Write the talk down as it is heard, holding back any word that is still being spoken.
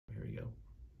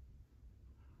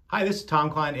Hi, this is Tom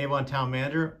Klein, Avon Town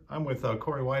Manager. I'm with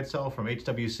Cory Whitesell from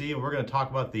HWC, and we're going to talk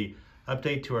about the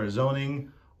update to our zoning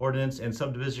ordinance and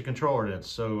subdivision control ordinance.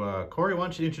 So, Cory, why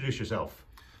don't you introduce yourself?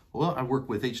 Well, I work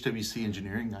with HWC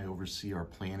Engineering. I oversee our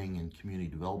planning and community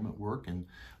development work, and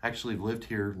actually have lived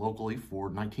here locally for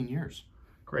 19 years.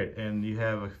 Great, and you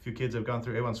have a few kids that have gone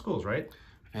through Avon schools, right?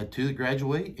 I've had two that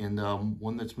graduate and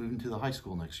one that's moving to the high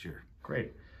school next year.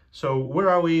 Great. So where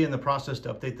are we in the process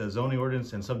to update the zoning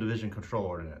ordinance and subdivision control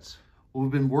ordinance? Well,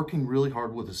 we've been working really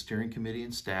hard with the steering committee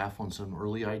and staff on some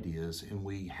early ideas, and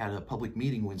we had a public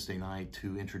meeting Wednesday night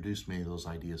to introduce many of those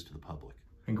ideas to the public.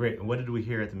 And great, and what did we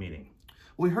hear at the meeting?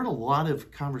 We heard a lot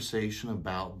of conversation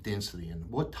about density and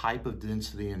what type of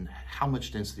density and how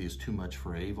much density is too much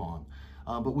for Avon.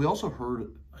 But we also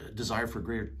heard a desire for a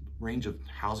greater range of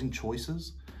housing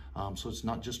choices. So it's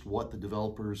not just what the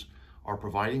developers are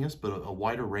providing us, but a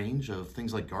wider range of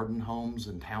things like garden homes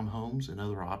and townhomes and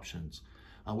other options.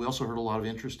 We also heard a lot of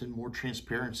interest in more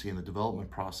transparency in the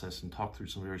development process and talked through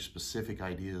some very specific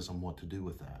ideas on what to do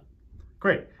with that.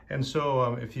 Great. And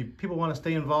so if people want to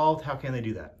stay involved, how can they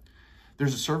do that?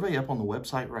 There's a survey up on the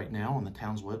website right now, on the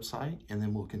town's website, and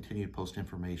then we'll continue to post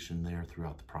information there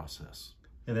throughout the process.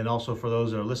 And then also for those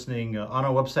that are listening, on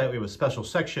our website, we have a special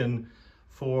section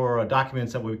for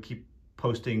documents that we keep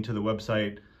posting to the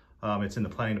website. It's in the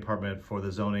planning department for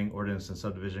the zoning ordinance and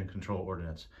subdivision control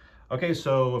ordinance. Okay,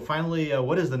 so finally,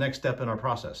 what is the next step in our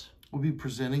process? We'll be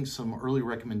presenting some early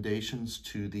recommendations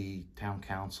to the town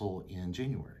council in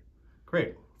January.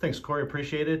 Great. Thanks, Cory.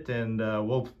 Appreciate it. And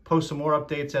we'll post some more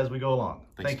updates as we go along.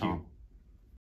 Thanks, Thank you. Tom.